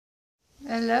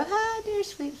Aloha, dear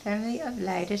sweet family of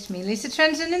light. It's me, Lisa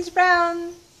Transcendence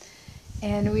Brown.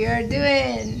 And we are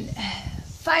doing,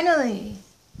 finally,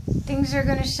 things are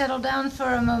going to settle down for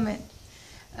a moment.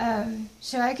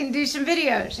 So I can do some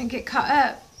videos and get caught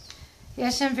up.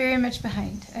 Yes, I'm very much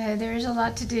behind. There is a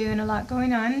lot to do and a lot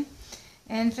going on.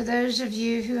 And for those of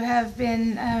you who have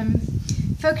been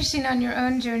focusing on your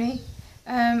own journey,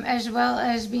 as well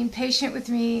as being patient with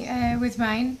me, with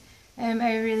mine,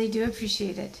 I really do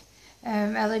appreciate it.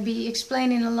 I'll be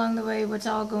explaining along the way what's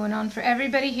all going on for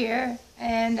everybody here,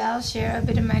 and I'll share a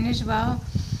bit of mine as well.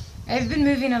 I've been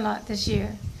moving a lot this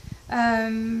year,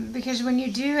 because when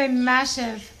you do a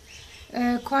massive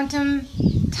quantum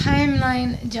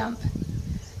timeline jump,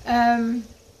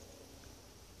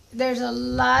 there's a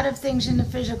lot of things in the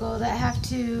physical that have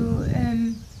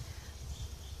to,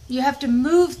 you have to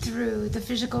move through the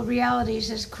physical realities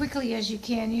as quickly as you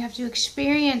can. You have to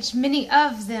experience many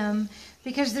of them,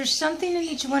 because there's something in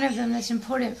each one of them that's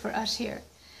important for us here.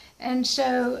 And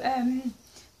so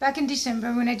back in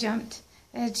December when I jumped,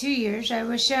 2 years, I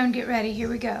was shown, get ready, here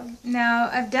we go. Now,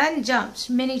 I've done jumps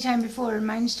many times before.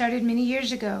 Mine started many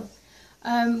years ago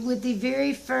with the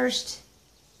very first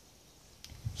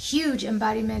huge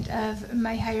embodiment of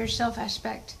my higher self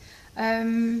aspect.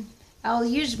 I'll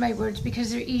use my words because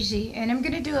they're easy, and I'm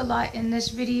going to do a lot in this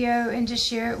video and just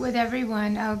share it with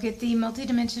everyone. I'll get the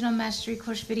Multidimensional Mastery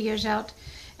Course videos out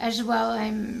as well.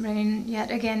 I'm running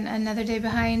yet again another day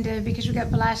behind because we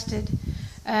got blasted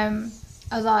a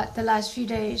lot the last few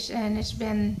days, and it's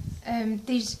been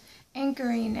these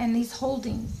anchoring and these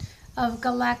holding of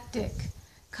galactic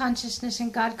consciousness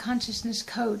and God consciousness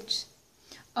codes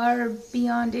are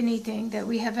beyond anything that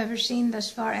we have ever seen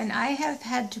thus far, and I have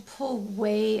had to pull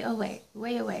way away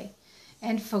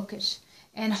and focus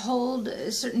and hold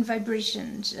certain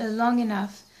vibrations long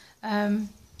enough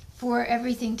for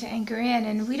everything to anchor in.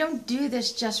 And we don't do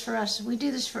this just for us, we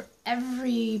do this for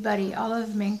everybody, all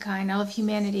of mankind, all of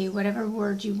humanity, whatever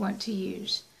word you want to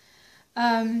use.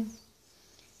 We're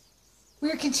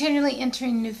continually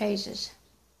entering new phases,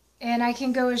 and I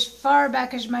can go as far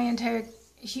back as my entire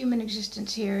human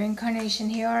existence here, incarnation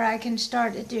here, or I can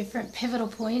start at different pivotal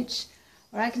points,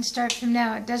 or I can start from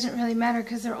now. It doesn't really matter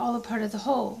because they're all a part of the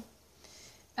whole.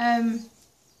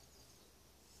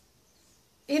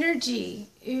 Energy,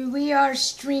 we are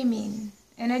streaming,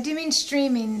 and I do mean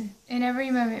streaming in every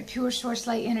moment, pure source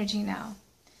light energy now.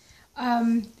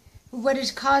 What is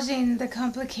causing the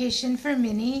complication for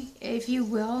many, if you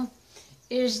will,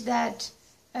 is that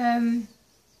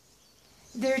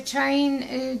they're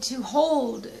trying to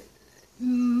hold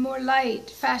more light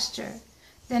faster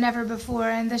than ever before,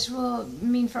 and this will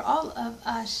mean for all of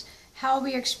us, how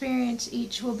we experience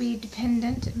each will be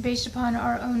dependent based upon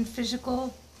our own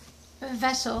physical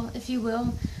vessel, if you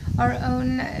will, our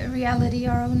own reality,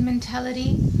 our own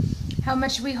mentality, how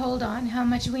much we hold on, how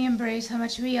much we embrace, how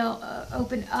much we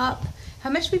open up, how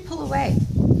much we pull away.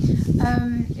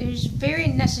 It is very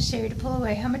necessary to pull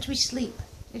away, how much we sleep.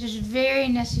 It is very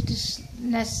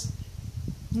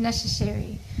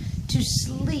necessary to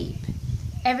sleep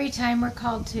every time we're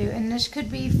called to. And this could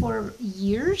be for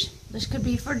years, this could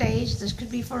be for days, this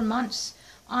could be for months,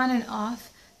 on and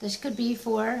off. This could be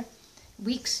for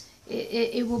weeks.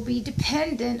 It will be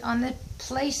dependent on the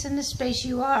place and the space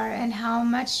you are, and how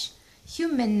much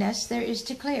humanness there is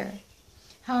to clear,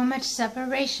 how much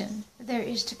separation there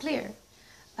is to clear,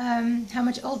 how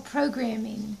much old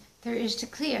programming there is to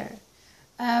clear.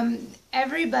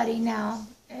 Everybody now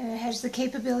has the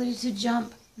capability to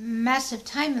jump massive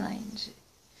timelines.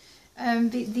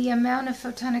 The amount of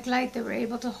photonic light that we're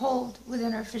able to hold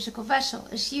within our physical vessel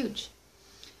is huge.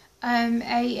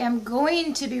 I am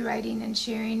going to be writing and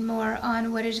sharing more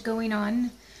on what is going on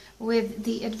with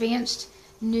the advanced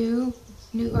new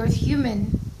Earth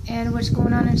human, and what's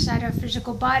going on inside our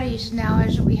physical bodies now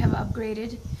as we have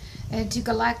upgraded to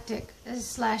Galactic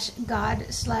 / God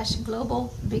 /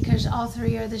 global, because all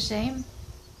three are the same,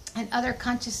 and other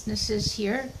consciousnesses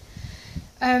here.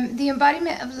 The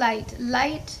embodiment of light.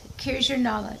 Light carries your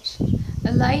knowledge.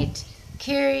 Light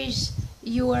carries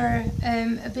your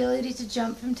ability to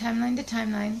jump from timeline to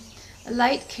timeline.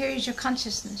 Light carries your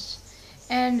consciousness.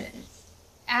 And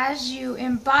as you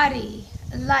embody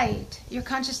light, your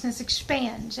consciousness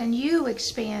expands, and you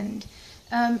expand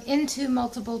into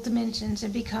multiple dimensions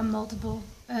and become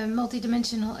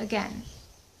multidimensional again.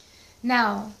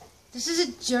 Now, this is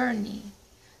a journey.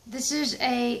 This is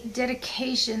a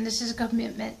dedication. This is a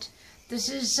commitment. This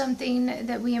is something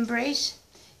that we embrace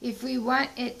if we want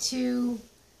it to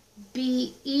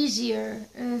be easier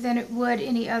than it would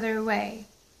any other way.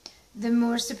 The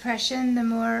more suppression, the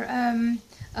more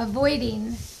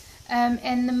avoiding,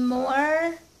 and the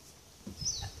more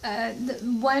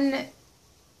one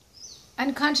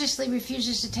unconsciously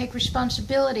refuses to take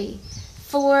responsibility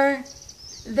for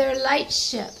their light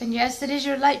ship. And yes, it is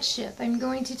your light ship. I'm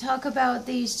going to talk about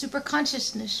the super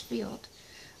consciousness field.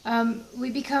 We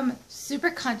become super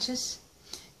conscious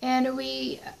and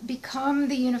we become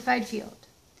the unified field.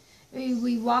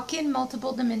 We walk in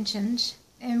multiple dimensions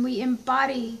and we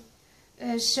embody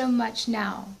so much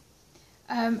now.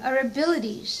 Our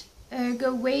abilities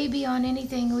go way beyond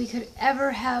anything we could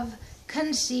ever have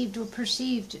conceived or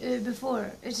perceived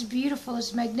before. It's beautiful,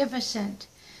 it's magnificent,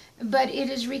 but it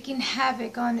is wreaking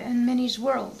havoc on many's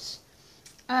worlds.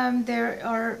 There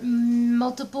are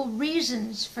multiple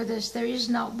reasons for this. There is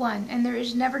not one, and there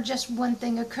is never just one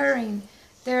thing occurring.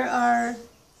 There are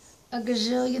a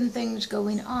gazillion things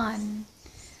going on.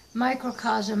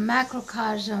 Microcosm,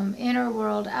 macrocosm, inner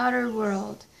world, outer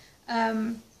world,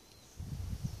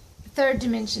 third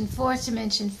dimension, fourth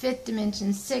dimension, fifth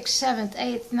dimension, sixth, seventh,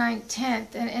 eighth, ninth,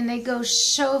 10th, and they go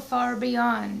so far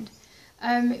beyond.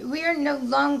 We are no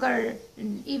longer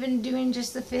even doing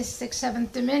just the fifth, sixth,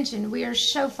 seventh dimension. We are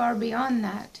so far beyond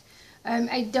that.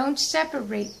 I don't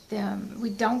separate them. We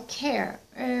don't care.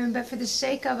 But for the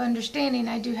sake of understanding,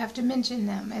 I do have to mention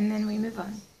them, and then we move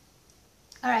on.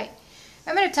 All right.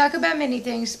 I'm going to talk about many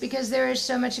things because there is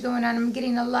so much going on. I'm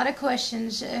getting a lot of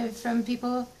questions from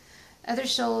people, other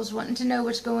souls, wanting to know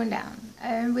what's going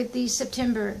down with the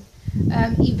September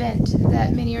event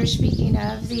that many are speaking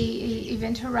of, the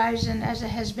Event Horizon as it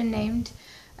has been named.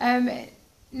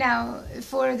 Now,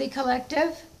 for the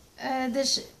collective,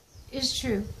 this is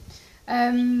true.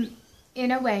 In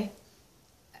a way,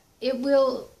 it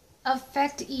will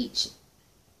affect each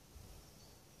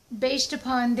based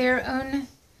upon their own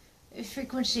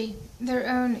frequency, their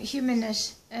own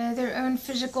humanness, their own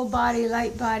physical body,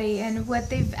 light body, and what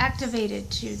they've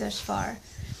activated to thus far.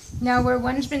 Now, where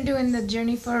one's been doing the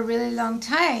journey for a really long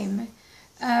time,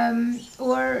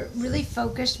 or really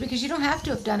focused, because you don't have to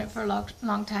have done it for a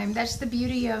long time. That's the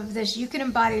beauty of this. You can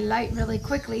embody light really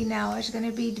quickly now. It's going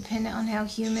to be dependent on how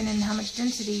human and how much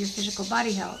density your physical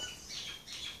body held.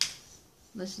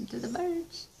 Listen to the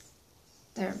birds.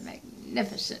 They're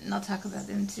magnificent, and I'll talk about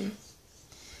them too.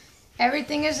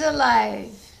 Everything is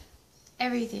alive.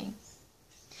 Everything.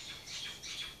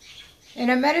 And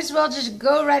I might as well just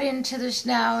go right into this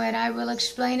now, and I will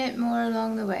explain it more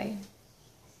along the way.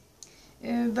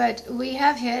 But we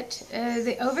have hit,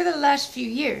 over the last few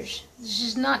years, this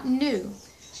is not new,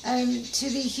 to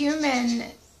the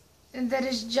human that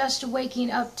is just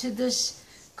waking up to this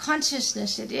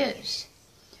consciousness it is.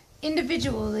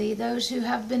 Individually, those who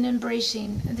have been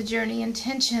embracing the journey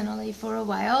intentionally for a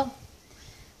while,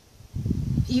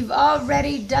 you've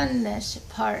already done this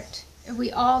part.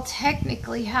 We all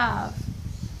technically have.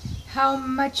 How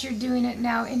much you're doing it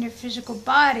now in your physical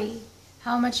body,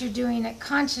 how much you're doing it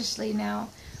consciously now,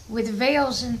 with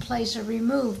veils in place or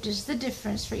removed, is the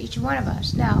difference for each one of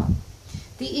us. Now,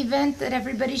 the event that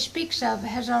everybody speaks of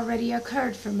has already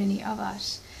occurred for many of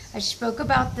us. I spoke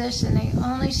about this, and I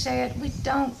only say it, we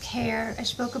don't care. I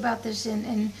spoke about this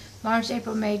in March,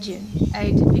 April, May, June. I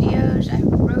did videos, I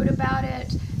wrote about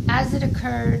it as it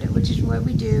occurred, which is what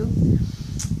we do.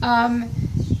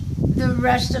 The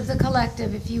rest of the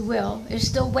collective, if you will, is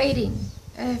still waiting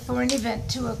for an event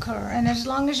to occur. And as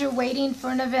long as you're waiting for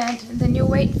an event, then you'll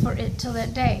wait for it till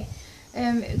that day.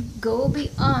 Go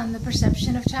beyond the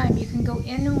perception of time. You can go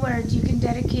inward, you can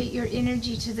dedicate your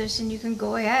energy to this, and you can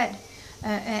go ahead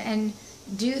and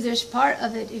do this part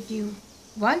of it if you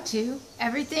want to.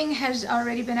 Everything has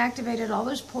already been activated. All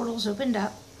those portals opened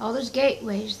up, all those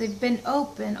gateways, they've been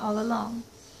open all along.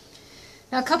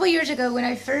 Now, a couple years ago, when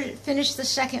I first finished the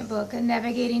second book,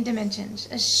 Navigating Dimensions,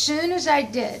 as soon as I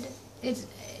did,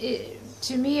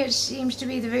 to me it seems to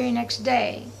be the very next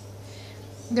day,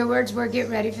 the words were, get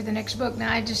ready for the next book.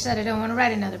 Now, I just said I don't want to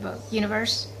write another book,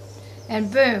 universe. And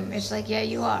boom, it's like, yeah,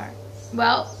 you are.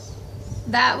 Well,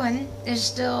 that one is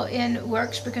still in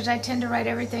works because I tend to write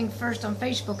everything first on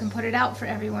Facebook and put it out for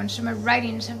everyone. So my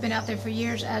writings have been out there for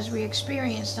years as we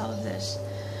experienced all of this.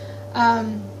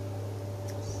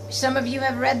 Some of you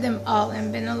have read them all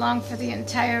and been along for the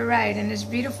entire ride, and it's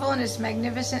beautiful and it's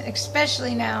magnificent,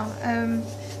 especially now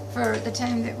for the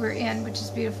time that we're in, which is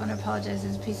beautiful, and I apologize,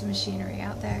 there's a piece of machinery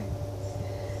out there.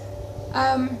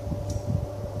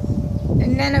 The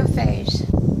nanophase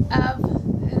of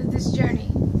this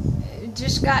journey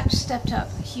just got stepped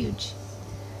up huge.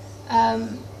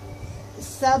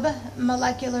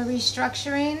 Sub-molecular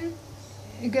restructuring,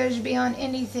 it goes beyond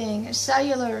anything.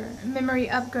 Cellular memory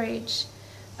upgrades,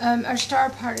 our star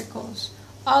particles,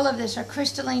 all of this, our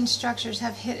crystalline structures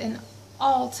have hit an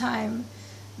all-time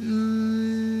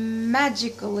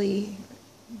magically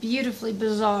beautifully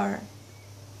bizarre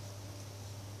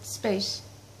space.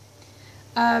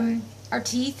 Our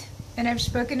teeth, and I've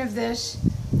spoken of this,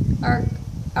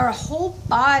 our whole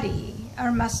body,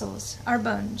 our muscles, our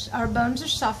bones are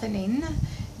softening.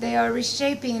 They are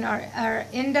reshaping. Our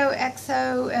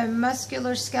endo-exo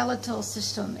muscular skeletal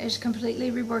system is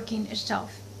completely reworking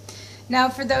itself. Now,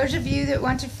 for those of you that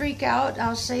want to freak out,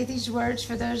 I'll say these words.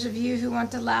 For those of you who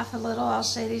want to laugh a little, I'll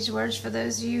say these words. For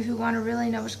those of you who want to really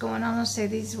know what's going on, I'll say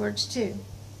these words too.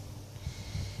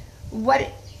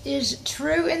 What is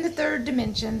true in the third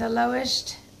dimension, the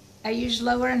lowest, I use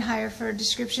lower and higher for a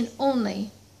description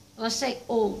only, let's say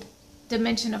old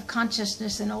dimension of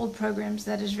consciousness and old programs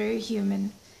that is very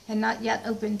human and not yet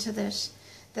open to this,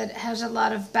 that has a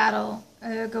lot of battle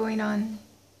going on.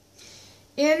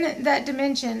 In that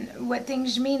dimension, what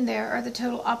things mean there are the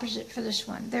total opposite for this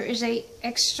one. There is a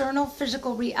external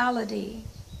physical reality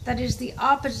that is the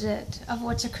opposite of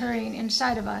what's occurring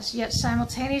inside of us, yet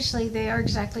simultaneously they are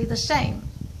exactly the same.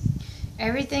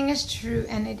 Everything is true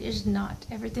and it is not.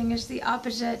 Everything is the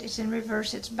opposite, it's in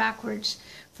reverse, it's backwards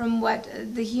from what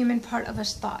the human part of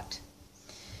us thought.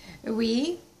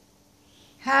 We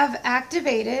have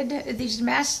activated these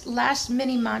last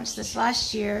many months, this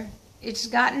last year. It's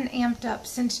gotten amped up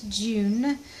since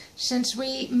June, since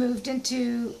we moved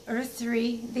into Earth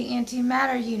 3, the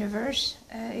antimatter universe,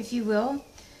 if you will.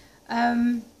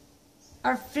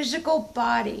 Our physical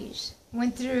bodies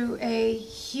went through a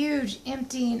huge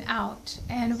emptying out,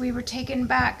 and we were taken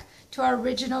back to our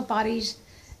original bodies,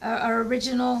 our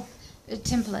original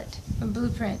template, a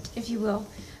blueprint, if you will.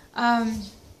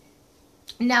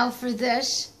 Now for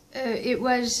this, it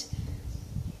was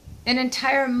an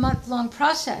entire month-long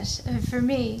process for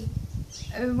me.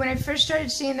 When I first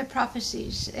started seeing the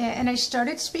prophecies, and I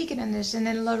started speaking in this, and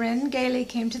then Lauren Gailey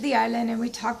came to the island and we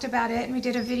talked about it and we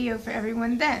did a video for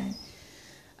everyone then.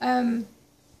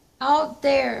 Out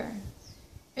there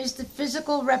is the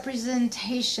physical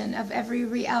representation of every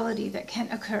reality that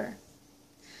can occur.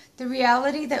 The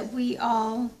reality that we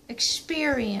all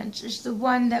experience is the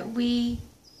one that we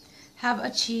have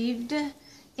achieved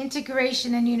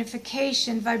integration and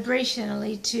unification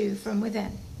vibrationally to from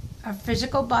within. Our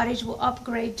physical bodies will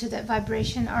upgrade to that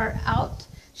vibration. Our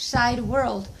outside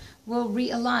world will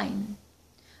realign.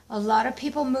 A lot of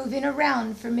people moving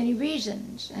around for many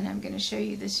reasons, and I'm going to show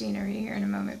you the scenery here in a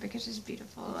moment because it's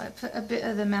beautiful. I put a bit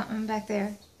of the mountain back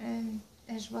there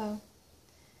as well.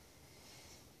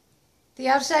 The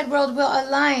outside world will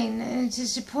align to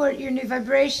support your new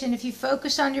vibration. If you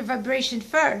focus on your vibration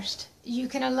first, you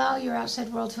can allow your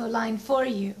outside world to align for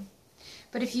you.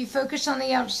 But if you focus on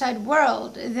the outside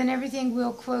world, then everything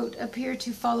will, quote, appear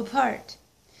to fall apart.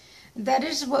 That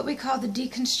is what we call the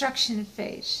deconstruction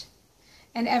phase.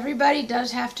 And everybody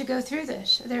does have to go through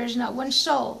this. There is not one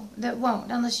soul that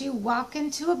won't, unless you walk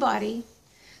into a body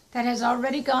that has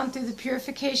already gone through the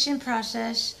purification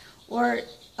process, or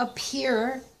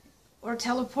appear or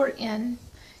teleport in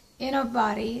a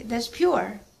body that's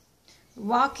pure.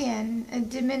 Walk in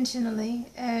dimensionally,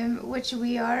 which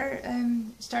we are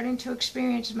starting to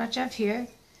experience much of here.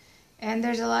 And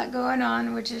there's a lot going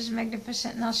on, which is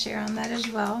magnificent, and I'll share on that as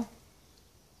well.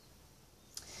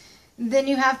 Then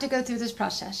you have to go through this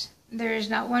process. There is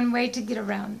not one way to get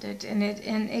around it, and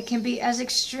it can be as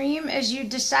extreme as you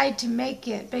decide to make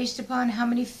it, based upon how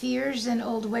many fears and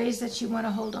old ways that you want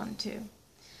to hold on to.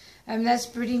 That's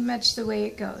pretty much the way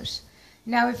it goes.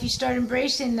 Now, if you start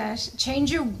embracing this,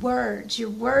 change your words.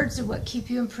 Your words are what keep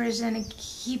you in prison and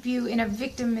keep you in a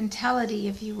victim mentality,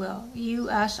 if you will. You,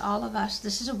 us, all of us.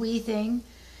 This is a we thing.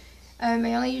 I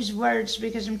only use words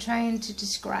because I'm trying to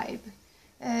describe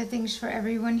things for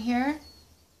everyone here.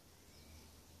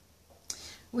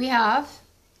 We are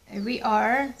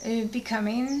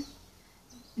becoming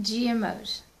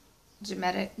GMOs,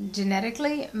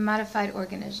 genetically modified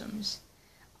organisms.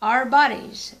 Our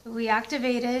bodies, we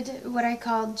activated what I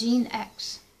call Gene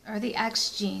X, or the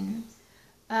X gene.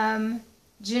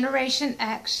 Generation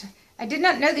X. I did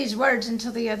not know these words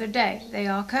until the other day. They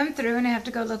all come through and I have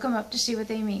to go look them up to see what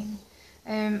they mean.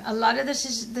 A lot of this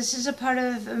is a part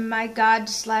of my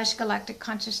God/galactic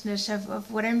consciousness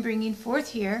of what I'm bringing forth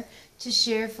here to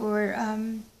share for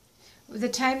the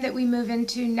time that we move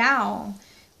into now.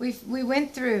 We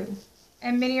went through,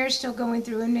 and many are still going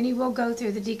through, and many will go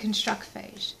through the deconstruct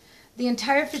phase. The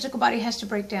entire physical body has to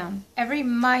break down. Every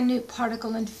minute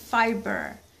particle and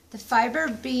fiber, the fiber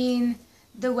being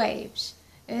the waves,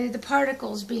 the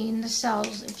particles being the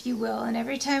cells, if you will. And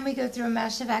every time we go through a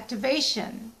massive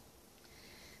activation,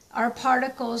 our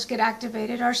particles get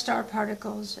activated, our star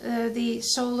particles, the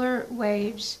solar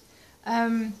waves.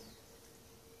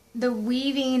 the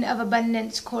weaving of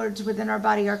abundance cords within our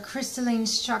body, our crystalline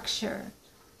structure,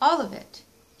 all of it,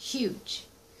 huge.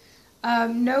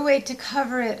 No way to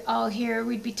cover it all here.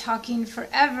 We'd be talking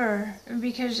forever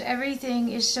because everything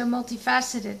is so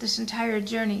multifaceted. This entire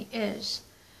journey is.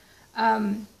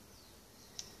 The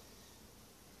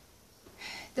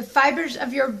fibers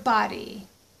of your body,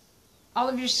 all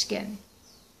of your skin,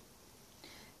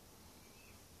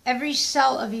 every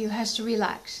cell of you has to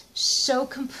relax so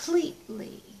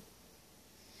completely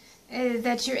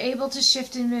that you're able to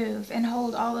shift and move and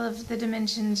hold all of the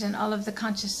dimensions and all of the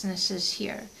consciousnesses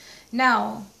here.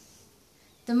 Now,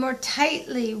 the more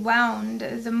tightly wound,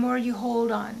 the more you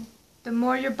hold on. The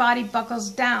more your body buckles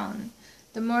down,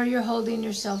 the more you're holding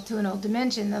yourself to an old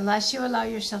dimension, the less you allow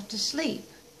yourself to sleep.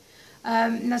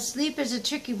 Now, sleep is a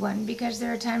tricky one because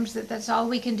there are times that that's all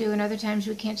we can do and other times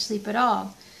we can't sleep at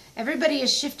all. Everybody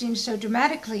is shifting so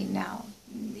dramatically now.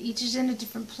 Each is in a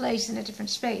different place, in a different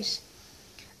space.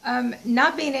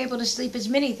 Not being able to sleep is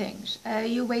many things.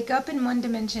 You wake up in one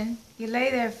dimension, you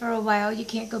lay there for a while, you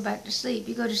can't go back to sleep.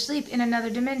 You go to sleep in another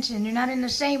dimension. You're not in the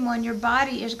same one. Your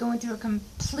body is going through a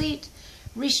complete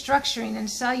restructuring and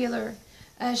cellular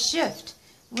shift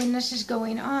when this is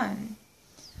going on.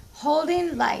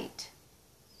 Holding light.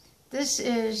 This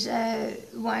is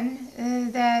one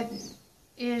that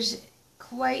is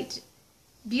quite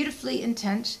beautifully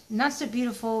intense. Not so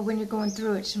beautiful when you're going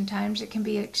through it sometimes. It can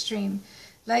be extreme.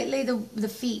 Lightly the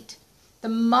feet, the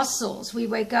muscles. We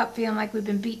wake up feeling like we've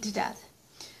been beat to death.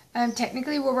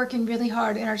 Technically, we're working really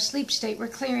hard in our sleep state. We're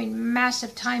clearing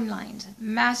massive timelines.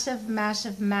 Massive,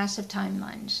 massive, massive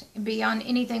timelines. Beyond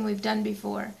anything we've done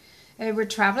before. We're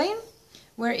traveling.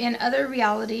 We're in other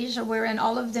realities, or we're in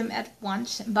all of them at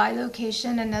once, by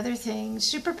location and other things.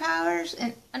 Superpowers,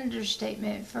 an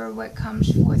understatement for what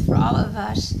comes forth for all of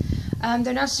us.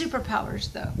 They're not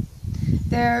superpowers, though.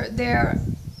 They're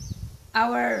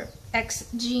our X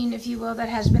gene, if you will, that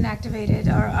has been activated,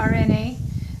 our RNA.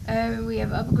 We have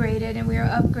upgraded and we are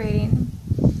upgrading.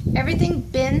 Everything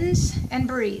bends and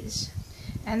breathes.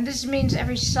 And this means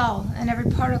every cell and every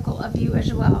particle of you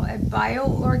as well. A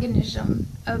bioorganism,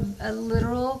 a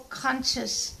literal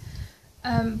conscious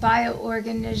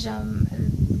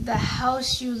bioorganism, the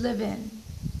house you live in.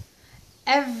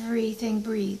 Everything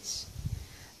breathes.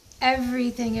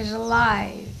 Everything is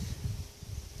alive.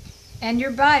 And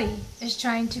your body is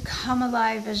trying to come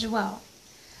alive as well.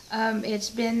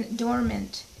 It's been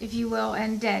dormant, if you will,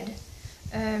 and dead,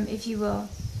 if you will,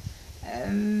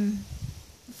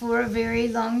 for a very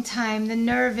long time. The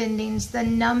nerve endings, the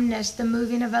numbness, the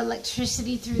moving of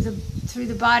electricity through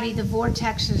the body, the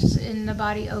vortexes in the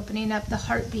body opening up, the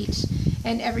heartbeats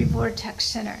in every vortex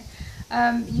center.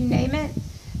 You name it.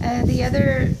 The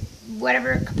other,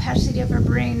 whatever capacity of our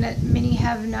brain that many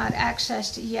have not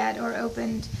accessed yet or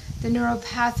opened, the neural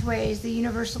pathways, the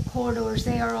universal corridors,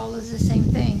 they are all of the same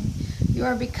thing. You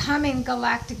are becoming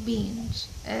galactic beings.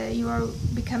 You are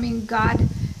becoming God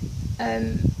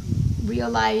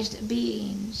realized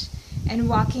beings and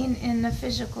walking in the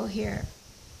physical here.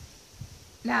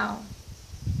 Now,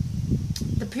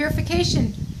 the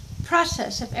purification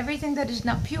process of everything that is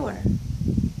not pure.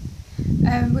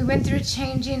 We went through a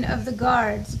changing of the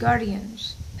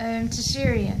guardians to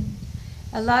Syrian.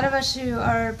 A lot of us who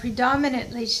are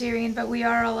predominantly Syrian, but we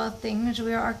are all things.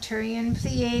 We are Arcturian,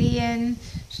 Pleiadian,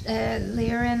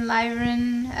 Lyran,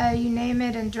 Lyran, you name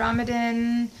it,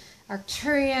 Andromedan,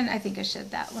 Arcturian, I think I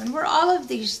said that one. We're all of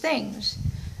these things.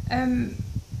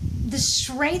 The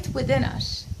strength within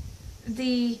us,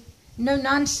 the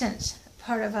no-nonsense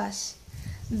part of us,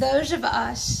 those of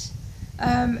us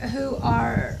who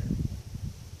are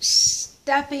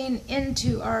stepping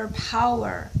into our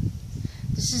power.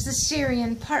 This is the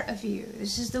Syrian part of you.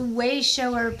 This is the way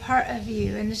shower part of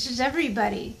you. And this is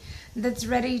everybody that's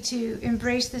ready to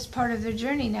embrace this part of their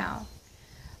journey now.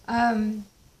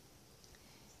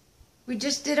 We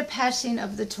just did a passing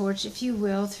of the torch, if you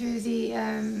will, through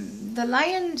the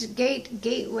Lion's Gate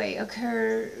gateway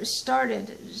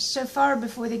started so far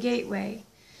before the gateway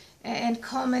and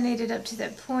culminated up to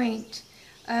that point.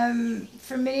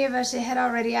 For many of us, it had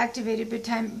already activated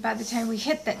by the time we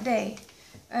hit that day.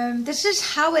 This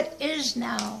is how it is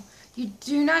now. You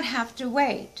do not have to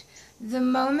wait. The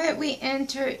moment we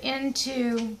enter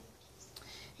into,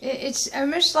 it's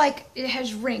almost like it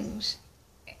has rings.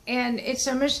 And it's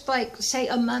almost like, say,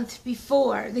 a month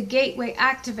before the gateway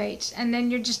activates, and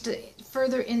then you're just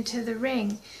further into the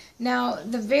ring. Now,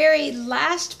 the very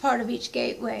last part of each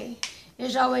gateway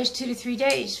is always 2 to 3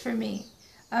 days for me.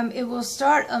 It will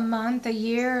start a month, a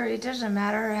year, it doesn't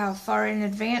matter how far in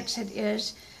advance it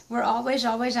is. We're always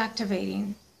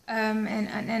activating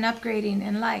and upgrading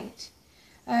in light.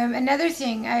 Another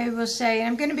thing I will say, and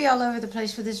I'm going to be all over the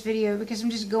place with this video because I'm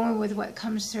just going with what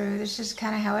comes through. This is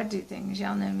kind of how I do things.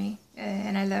 Y'all know me,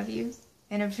 and I love you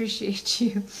and appreciate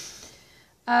you.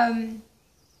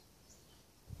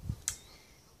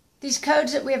 These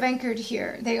codes that we have anchored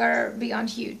here, they are beyond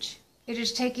huge. It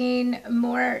is taking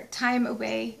more time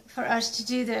away for us to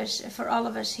do this, for all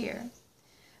of us here.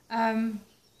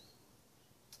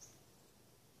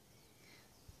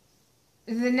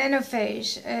 The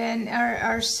nanophase and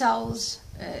our cells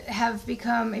have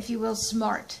become, if you will,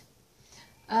 smart.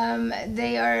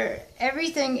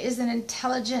 Everything is an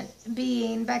intelligent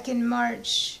being. Back in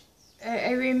March,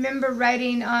 I remember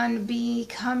writing on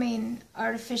becoming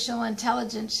artificial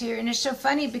intelligence here. And it's so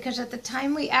funny because at the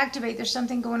time we activate, there's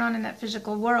something going on in that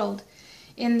physical world,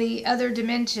 in the other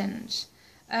dimensions,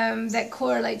 that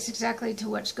correlates exactly to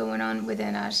what's going on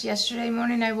within us. Yesterday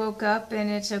morning I woke up and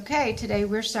it's okay. Today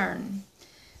we're CERN.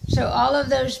 So all of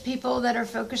those people that are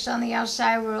focused on the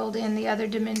outside world and the other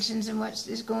dimensions and what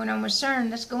is going on with CERN,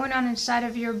 that's going on inside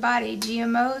of your body.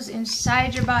 GMOs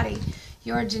inside your body.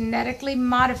 You're genetically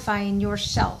modifying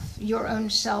yourself. Your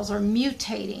own cells are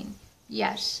mutating.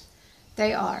 Yes,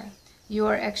 they are.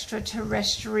 You're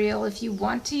extraterrestrial. If you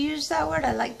want to use that word,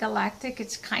 I like galactic.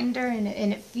 It's kinder and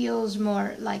it feels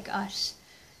more like us.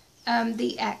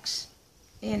 The X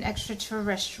in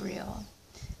extraterrestrial.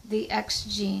 The X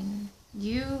gene.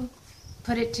 You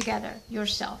put it together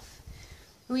yourself.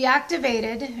 We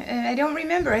activated, I don't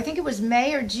remember, I think it was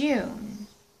May or June.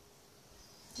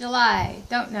 July,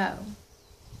 don't know.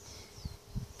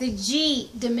 The G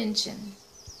dimension,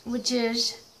 which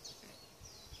is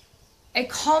a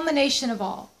culmination of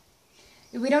all.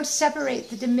 We don't separate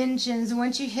the dimensions.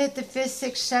 Once you hit the 5th,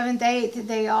 6th, 7th, 8th,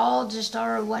 they all just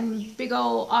are one big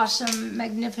old awesome,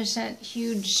 magnificent,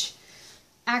 huge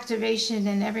activation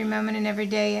in every moment and every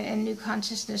day, and new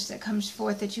consciousness that comes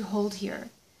forth that you hold here.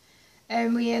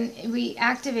 And we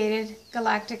activated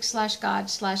galactic / God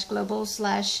 / global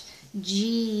 /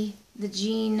 G, the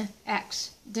gene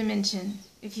X dimension,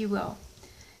 if you will.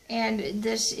 And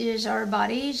this is our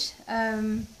bodies,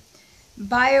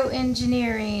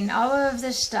 bioengineering, all of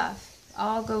this stuff,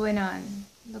 all going on.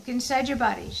 Look inside your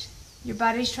bodies. Your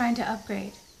body's trying to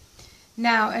upgrade.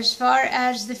 Now, as far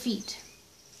as the feet,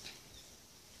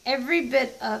 every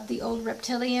bit of the old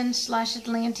reptilian /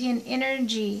 Atlantean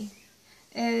energy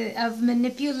of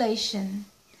manipulation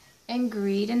and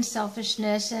greed and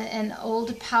selfishness and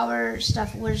old power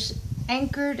stuff was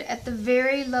anchored at the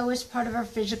very lowest part of our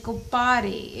physical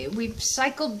body. We've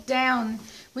cycled down.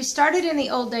 We started in the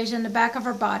old days in the back of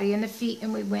our body, in the feet,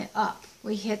 and we went up.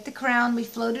 We hit the crown. We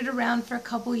floated around for a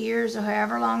couple years or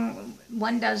however long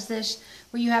one does this,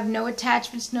 where you have no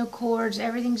attachments, no cords,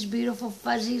 everything's beautiful,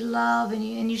 fuzzy love,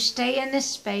 and you stay in this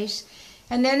space.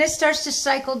 And then it starts to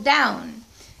cycle down,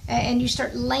 and you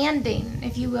start landing,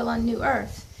 if you will, on New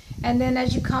Earth. And then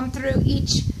as you come through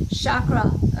each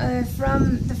chakra,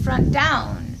 from the front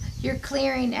down, you're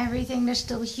clearing everything that's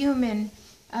still human.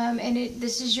 And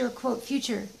this is your, quote,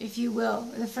 future, if you will.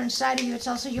 The front side of you, it's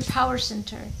also your power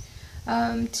center,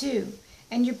 too.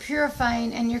 And you're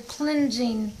purifying and you're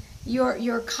cleansing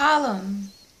your column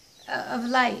of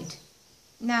light.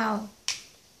 Now,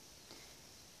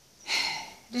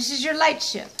 this is your light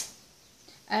ship.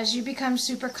 As you become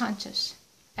super conscious,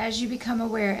 as you become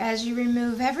aware, as you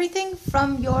remove everything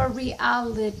from your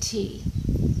reality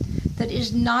that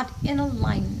is not in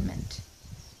alignment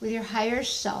with your higher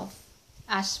self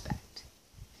aspect,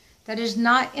 that is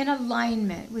not in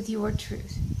alignment with your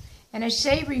truth. And I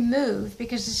say remove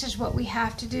because this is what we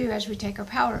have to do as we take our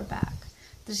power back.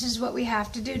 This is what we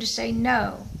have to do to say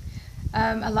no.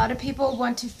 A lot of people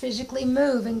want to physically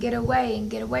move and get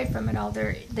away from it all.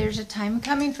 There's a time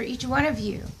coming for each one of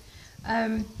you.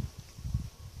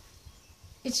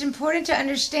 It's important to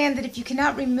understand that if you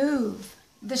cannot remove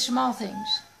the small things,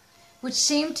 which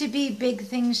seem to be big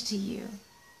things to you,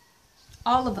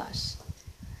 all of us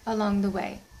along the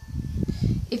way,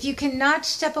 if you cannot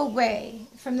step away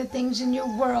from the things in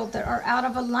your world that are out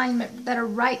of alignment, that are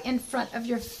right in front of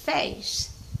your face,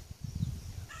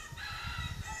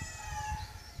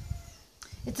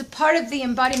 it's a part of the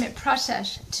embodiment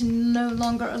process to no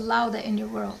longer allow that in your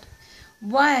world.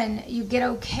 One, you get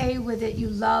okay with it, you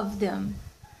love them.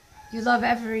 You love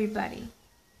everybody.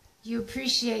 You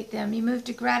appreciate them. You move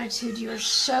to gratitude. You are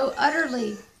so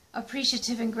utterly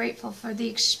appreciative and grateful for the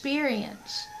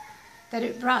experience that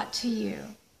it brought to you.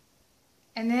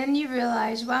 And then you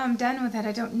realize, wow, I'm done with it.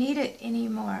 I don't need it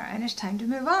anymore. And it's time to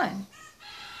move on.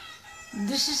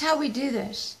 This is how we do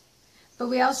this. But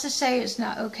we also say it's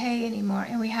not okay anymore.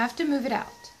 And we have to move it out.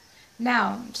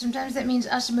 Now, sometimes that means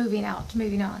us moving out,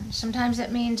 moving on. Sometimes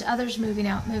that means others moving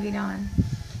out, moving on.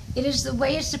 It is the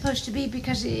way it's supposed to be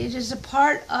because it is a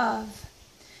part of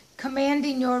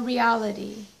commanding your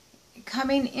reality,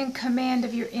 coming in command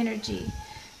of your energy,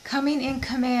 coming in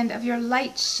command of your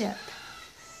light ship.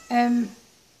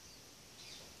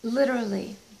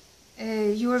 Literally,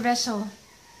 your vessel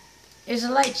is a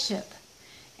light ship,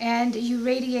 and you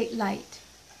radiate light,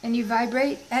 and you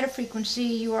vibrate at a frequency.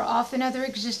 You are off in other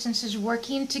existences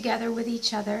working together with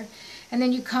each other, and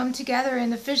then you come together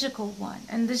in the physical one,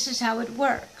 and this is how it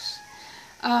works.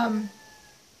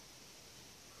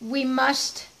 We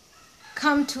must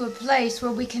come to a place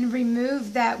where we can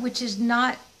remove that which is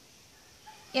not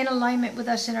in alignment with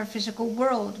us in our physical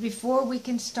world before we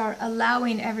can start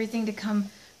allowing everything to come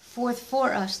forth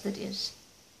for us that is.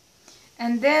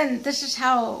 And then this is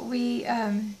how we,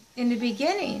 in the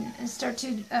beginning, start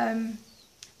to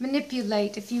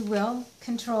manipulate, if you will,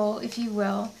 control, if you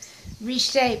will,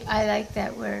 reshape, I like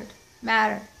that word,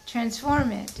 matter,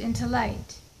 transform it into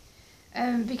light.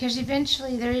 Because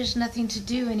eventually there is nothing to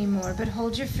do anymore but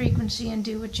hold your frequency and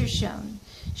do what you're shown.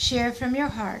 Share from your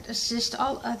heart, assist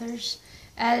all others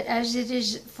as it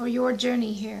is for your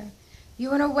journey here. You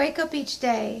want to wake up each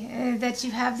day that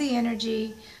you have the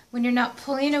energy when you're not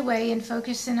pulling away and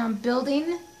focusing on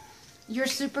building your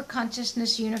super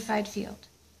consciousness unified field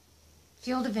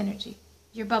of energy,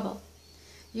 your bubble,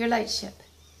 your light ship.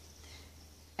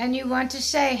 And you want to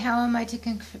say, how am I to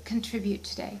contribute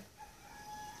today?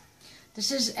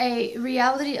 This is a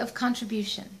reality of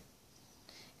contribution.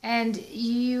 And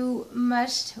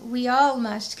we all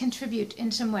must contribute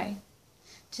in some way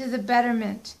to the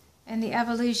betterment and the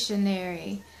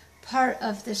evolutionary part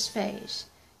of this phase,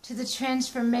 to the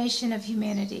transformation of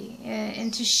humanity,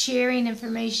 into sharing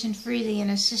information freely and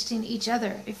assisting each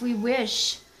other, if we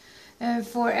wish,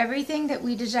 for everything that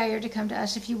we desire to come to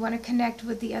us. If you want to connect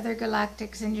with the other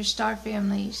galactics and your star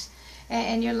families,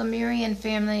 and your LeMurian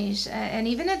families, and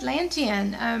even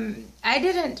Atlantean. I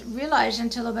didn't realize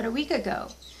until about a week ago.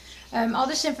 All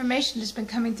this information has been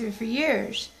coming through for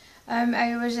years.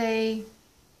 I was a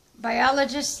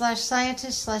biologist /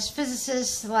 scientist /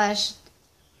 physicist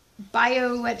 /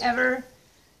 bio whatever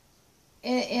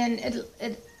in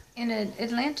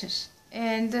Atlantis.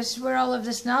 And this where all of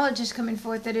this knowledge is coming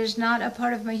forth that is not a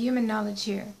part of my human knowledge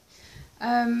here.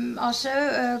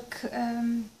 Also,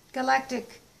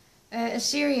 Galactic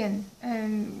Assyrian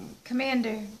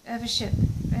commander of a ship,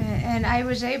 and I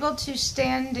was able to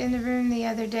stand in the room the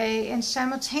other day and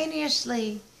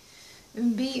simultaneously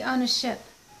be on a ship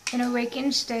in a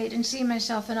waking state and see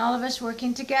myself and all of us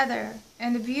working together.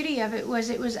 And the beauty of it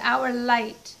was our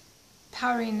light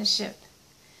powering the ship.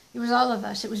 It was all of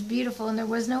us. It was beautiful, and there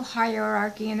was no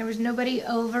hierarchy, and there was nobody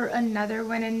over another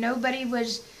one, and nobody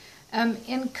was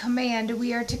in command.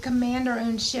 We are to command our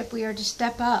own ship. We are to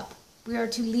step up. We are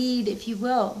to lead, if you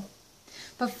will.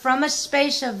 But from a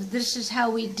space of this is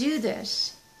how we do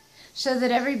this, so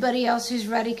that everybody else who's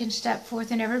ready can step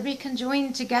forth and everybody can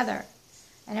join together.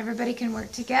 And everybody can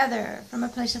work together from a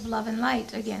place of love and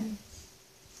light again.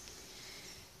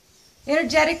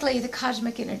 Energetically, the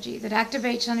cosmic energy that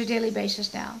activates on a daily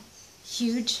basis now.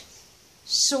 Huge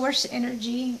source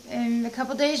energy. And a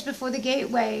couple days before the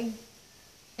gateway,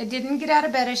 I didn't get out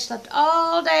of bed. I slept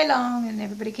all day long, and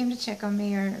everybody came to check on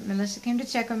me, or Melissa came to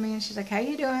check on me, and she's like, how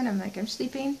you doing? I'm like, I'm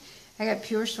sleeping. I got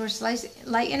pure source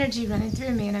light energy running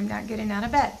through me, and I'm not getting out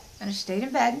of bed. And I stayed in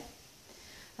bed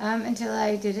until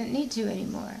I didn't need to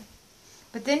anymore.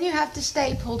 But then you have to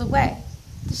stay pulled away.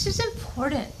 This is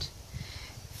important.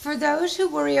 For those who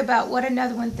worry about what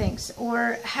another one thinks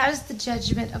or has the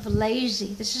judgment of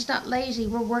lazy, this is not lazy.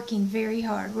 We're working very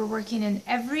hard. We're working in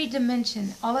every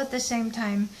dimension, all at the same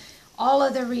time, all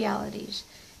other realities.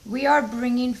 We are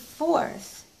bringing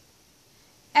forth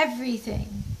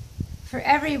everything for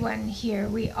everyone here.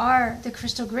 We are the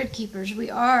crystal grid keepers. We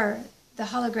are the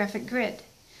holographic grid.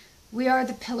 We are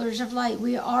the pillars of light.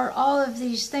 We are all of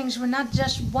these things. We're not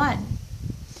just one.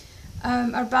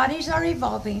 Our bodies are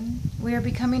evolving. We are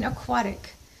becoming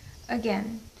aquatic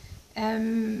again.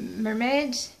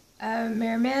 Mermaids,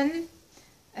 mermen,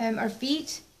 our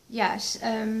feet, yes.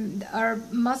 Our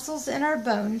muscles and our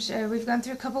bones. We've gone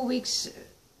through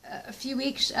a few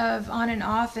weeks of on and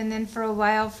off, and then for a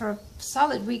while, for a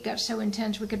solid week, got so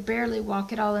intense we could barely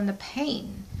walk at all, in the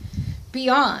pain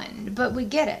beyond. But we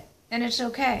get it, and it's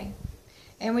okay.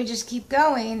 And we just keep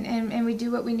going, and we do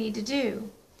what we need to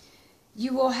do.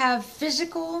 You will have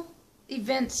physical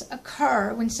events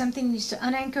occur when something needs to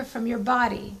unanchor from your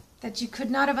body that you could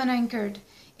not have unanchored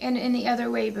in any other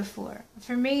way before.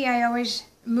 For me, I always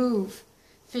move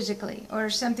physically, or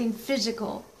something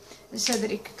physical so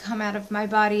that it could come out of my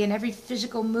body. And every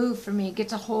physical move for me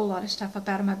gets a whole lot of stuff up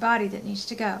out of my body that needs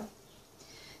to go.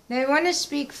 Now I want to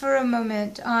speak for a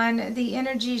moment on the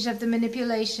energies of the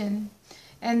manipulation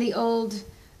and the old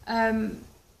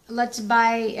let's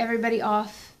buy everybody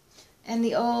off, and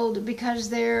the old, because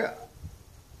they're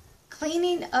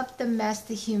cleaning up the mess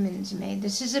the humans made.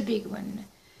 This is a big one,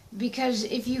 because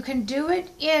if you can do it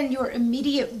in your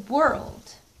immediate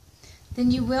world,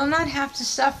 then you will not have to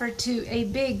suffer to a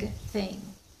big thing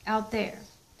out there.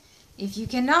 If you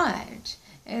cannot,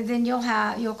 then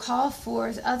you'll call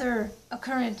forth other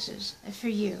occurrences for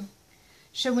you.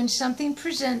 So when something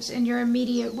presents in your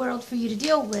immediate world for you to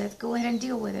deal with, go ahead and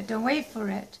deal with it. Don't wait for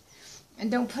it.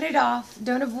 And don't put it off.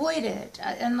 Don't avoid it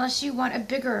unless you want a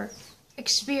bigger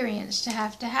experience to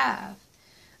have.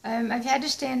 I've had to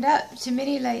stand up to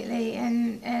many lately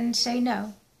and say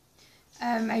no.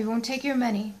 I won't take your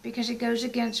money because it goes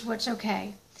against what's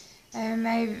okay.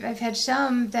 I've had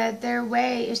some that their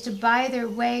way is to buy their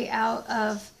way out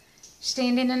of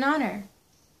standing in honor.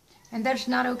 And that's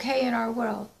not okay in our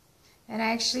world. And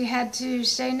I actually had to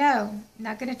say no, I'm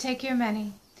not going to take your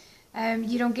money.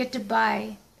 You don't get to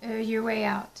buy your way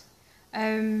out.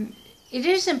 It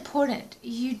is important.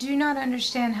 You do not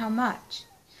understand how much.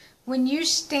 When you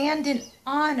stand in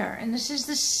honor, and this is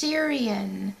the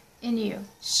Syrian in you,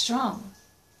 strong.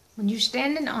 When you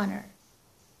stand in honor,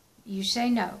 you say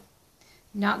no.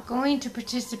 Not going to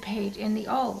participate in the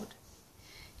old.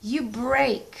 You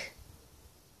break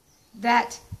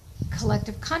that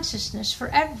collective consciousness for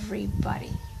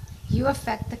everybody. You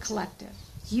affect the collective.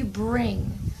 You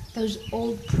bring those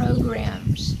old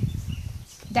programs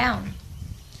down.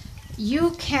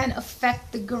 You can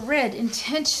affect the grid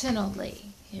intentionally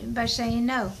by saying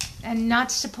no and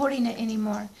not supporting it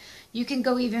anymore. You can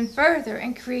go even further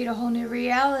and create a whole new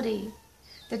reality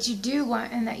that you do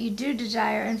want and that you do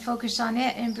desire, and focus on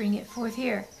it and bring it forth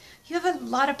here. You have a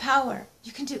lot of power.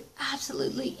 You can do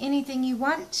absolutely anything you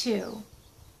want to.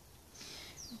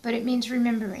 But it means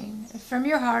remembering from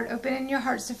your heart, opening your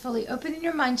heart so fully, opening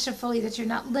your mind so fully that you're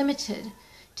not limited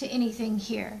to anything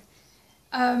here.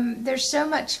 There's so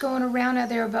much going around out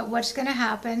there about what's going to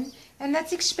happen, and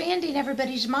that's expanding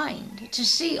everybody's mind to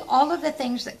see all of the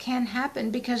things that can happen,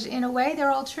 because in a way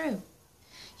they're all true.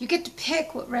 You get to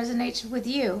pick what resonates with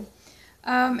you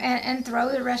and throw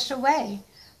the rest away.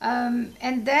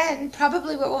 And then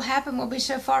probably what will happen will be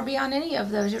so far beyond any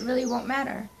of those, it really won't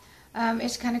matter.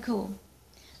 It's kind of cool.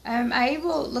 I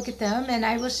will look at them and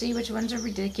I will see which ones are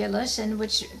ridiculous and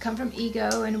which come from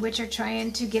ego and which are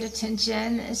trying to get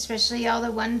attention, especially all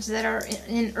the ones that are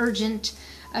in urgent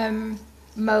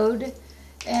mode.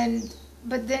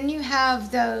 But then you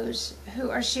have those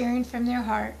who are sharing from their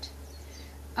heart.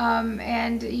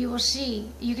 And you will see,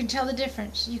 you can tell the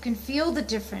difference, you can feel the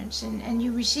difference, and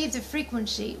you receive the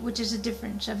frequency, which is the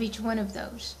difference of each one of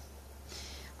those.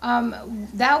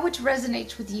 That which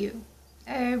resonates with you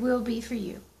will be for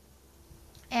you.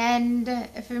 And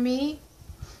for me,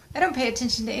 I don't pay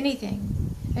attention to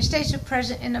anything. I stay so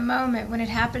present in the moment. When it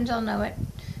happens, I'll know it.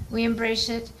 We embrace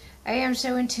it. I am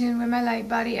so in tune with my light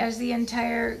body as the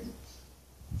entire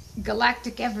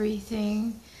galactic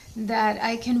everything, that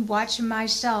I can watch my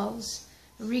cells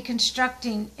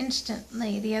reconstructing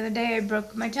instantly. The other day I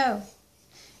broke my toe,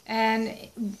 and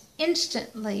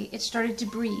instantly it started to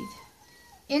breathe.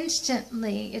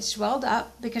 Instantly it swelled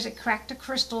up because it cracked a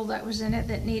crystal that was in it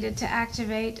that needed to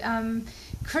activate.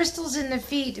 Crystals in the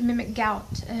feet mimic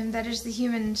gout, and that is the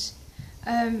human's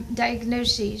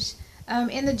diagnoses.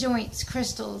 In the joints,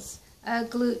 crystals,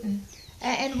 gluten.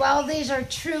 And while these are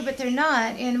true, but they're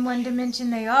not, in one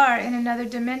dimension they are, in another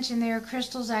dimension they are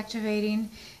crystals activating.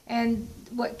 And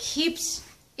what keeps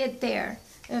it there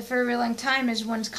for a really long time is one's